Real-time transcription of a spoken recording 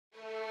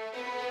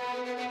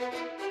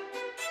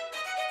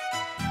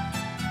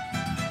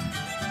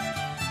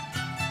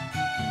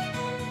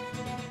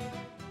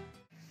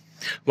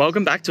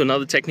Welcome back to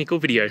another technical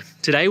video.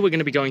 Today we're going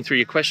to be going through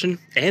your question,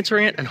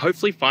 answering it, and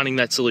hopefully finding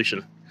that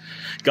solution.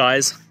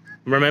 Guys,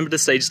 remember to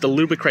stay just a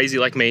little bit crazy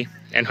like me,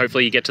 and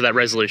hopefully you get to that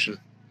resolution.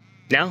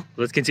 Now,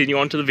 let's continue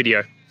on to the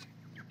video.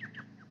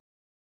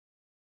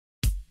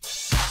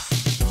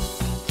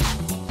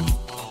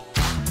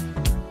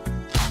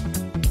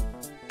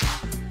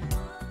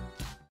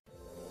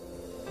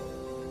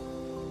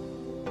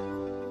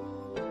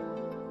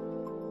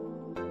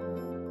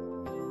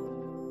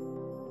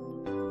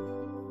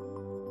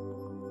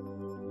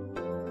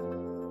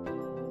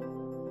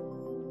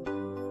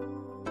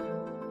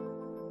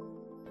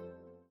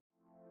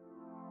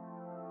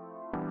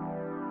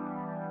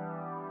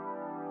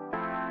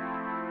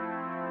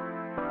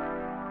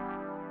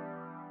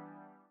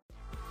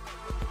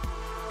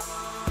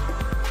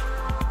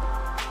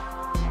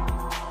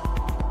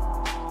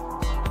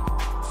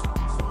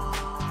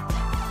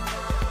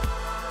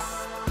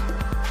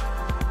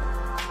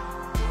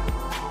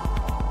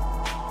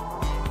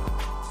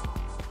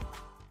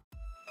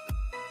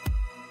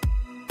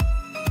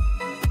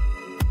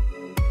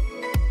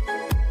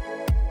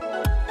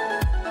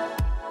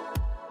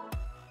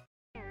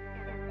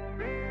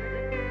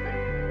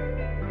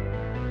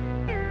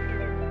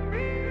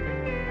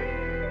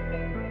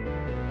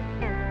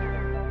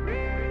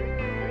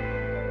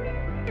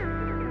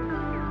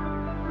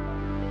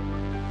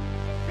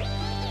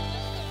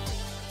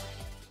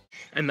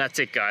 And that's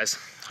it, guys.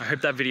 I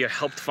hope that video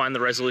helped find the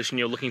resolution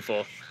you're looking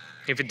for.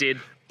 If it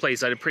did,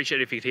 please, I'd appreciate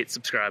it if you could hit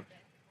subscribe.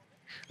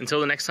 Until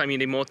the next time you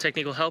need more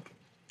technical help,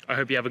 I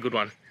hope you have a good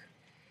one.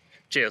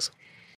 Cheers.